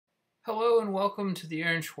Hello and welcome to the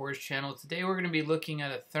Aaron Schwartz channel. Today we're going to be looking at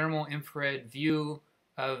a thermal infrared view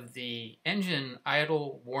of the engine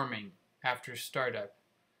idle warming after startup.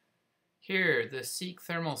 Here the Seek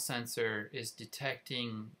thermal sensor is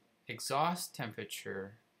detecting exhaust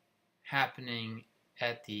temperature happening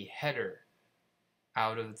at the header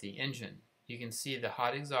out of the engine. You can see the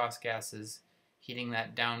hot exhaust gases heating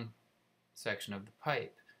that down section of the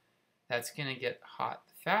pipe. That's going to get hot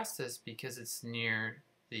the fastest because it's near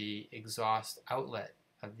the exhaust outlet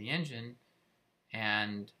of the engine,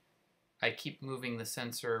 and I keep moving the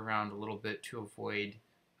sensor around a little bit to avoid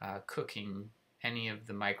cooking any of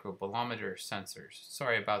the microbolometer sensors.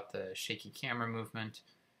 Sorry about the shaky camera movement.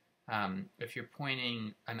 If you're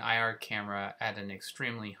pointing an IR camera at an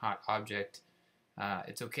extremely hot object,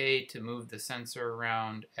 it's okay to move the sensor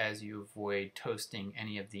around as you avoid toasting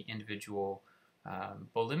any of the individual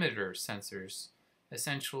bolometer sensors.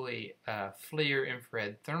 Essentially, a FLIR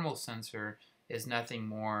infrared thermal sensor is nothing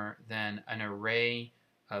more than an array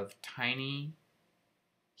of tiny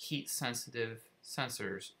heat-sensitive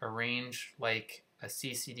sensors arranged like a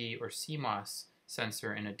CCD or CMOS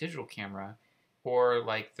sensor in a digital camera, or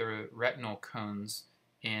like the retinal cones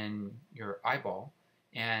in your eyeball,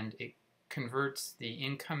 and it converts the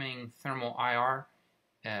incoming thermal IR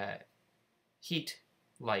heat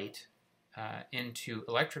light into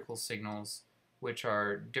electrical signals, which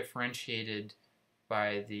are differentiated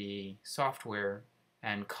by the software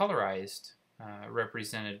and colorized,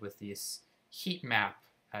 represented with this heat map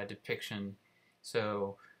depiction.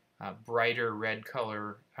 So brighter red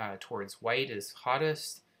color towards white is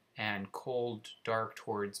hottest, and cold dark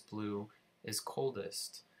towards blue is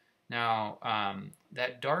coldest. Now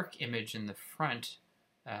that dark image in the front,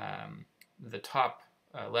 the top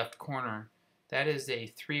left corner, that is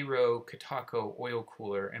a 3-row Kitaco oil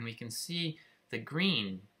cooler, and we can see the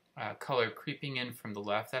green color creeping in from the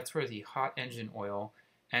left. That's where the hot engine oil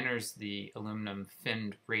enters the aluminum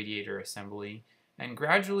finned radiator assembly, and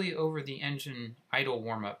gradually over the engine idle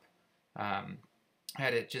warmup,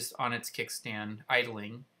 had it just on its kickstand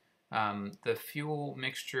idling, the fuel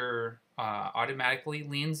mixture automatically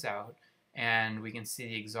leans out, and we can see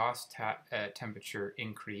the exhaust temperature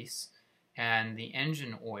increase, and the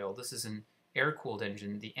engine oil, this is an air-cooled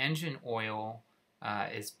engine, the engine oil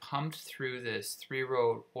is pumped through this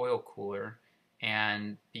 3-row oil cooler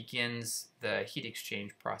and begins the heat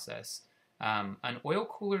exchange process. An oil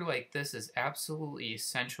cooler like this is absolutely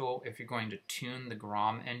essential if you're going to tune the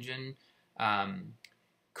Grom engine.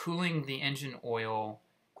 Cooling the engine oil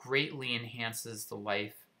greatly enhances the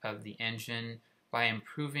life of the engine by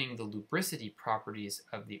improving the lubricity properties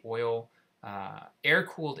of the oil.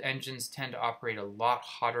 Air-cooled engines tend to operate a lot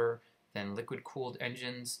hotter than liquid-cooled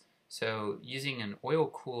engines, so using an oil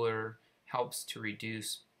cooler helps to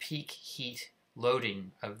reduce peak heat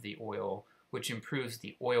loading of the oil, which improves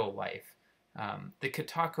the oil life. The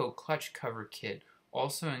Kitaco clutch cover kit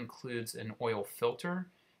also includes an oil filter,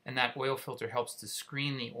 and that oil filter helps to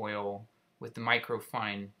screen the oil with the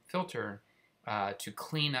microfine filter to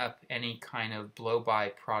clean up any kind of blow-by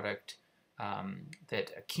product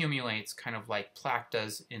that accumulates, kind of like plaque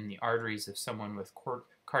does in the arteries of someone with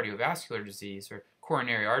cardiovascular disease or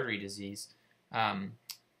coronary artery disease.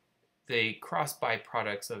 The cross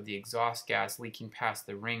byproducts of the exhaust gas leaking past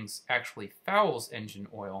the rings actually fouls engine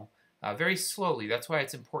oil very slowly. That's why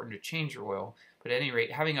it's important to change your oil. But at any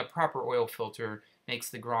rate, having a proper oil filter makes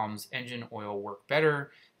the Grom's engine oil work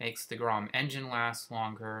better, makes the Grom engine last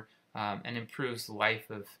longer, and improves the life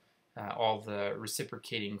of all the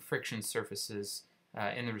reciprocating friction surfaces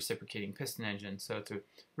in the reciprocating piston engine. So it's a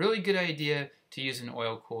really good idea to use an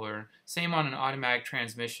oil cooler. Same on an automatic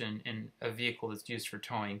transmission in a vehicle that's used for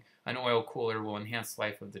towing. An oil cooler will enhance the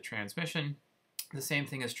life of the transmission. The same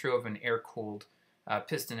thing is true of an air-cooled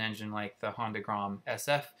piston engine like the Honda Grom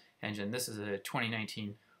SF engine. This is a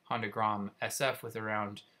 2019 Honda Grom SF with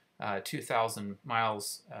around 2,000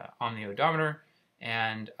 miles on the odometer,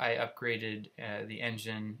 and I upgraded the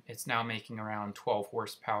engine. It's now making around 12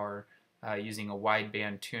 horsepower using a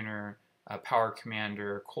wideband tuner, a power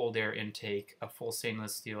commander, cold air intake, a full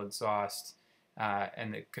stainless steel exhaust,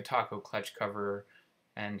 and the Kitaco clutch cover.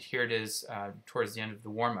 And here it is towards the end of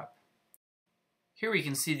the warm-up. Here we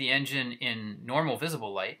can see the engine in normal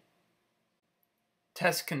visible light.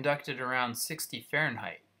 Test conducted around 60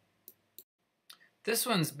 Fahrenheit. This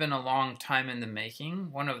one's been a long time in the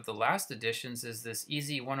making. One of the last additions is this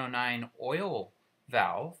EZ109 oil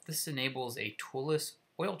valve. This enables a toolless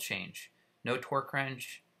oil change. No torque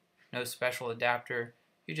wrench, no special adapter.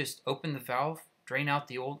 You just open the valve, drain out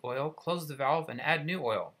the old oil, close the valve, and add new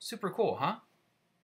oil. Super cool, huh?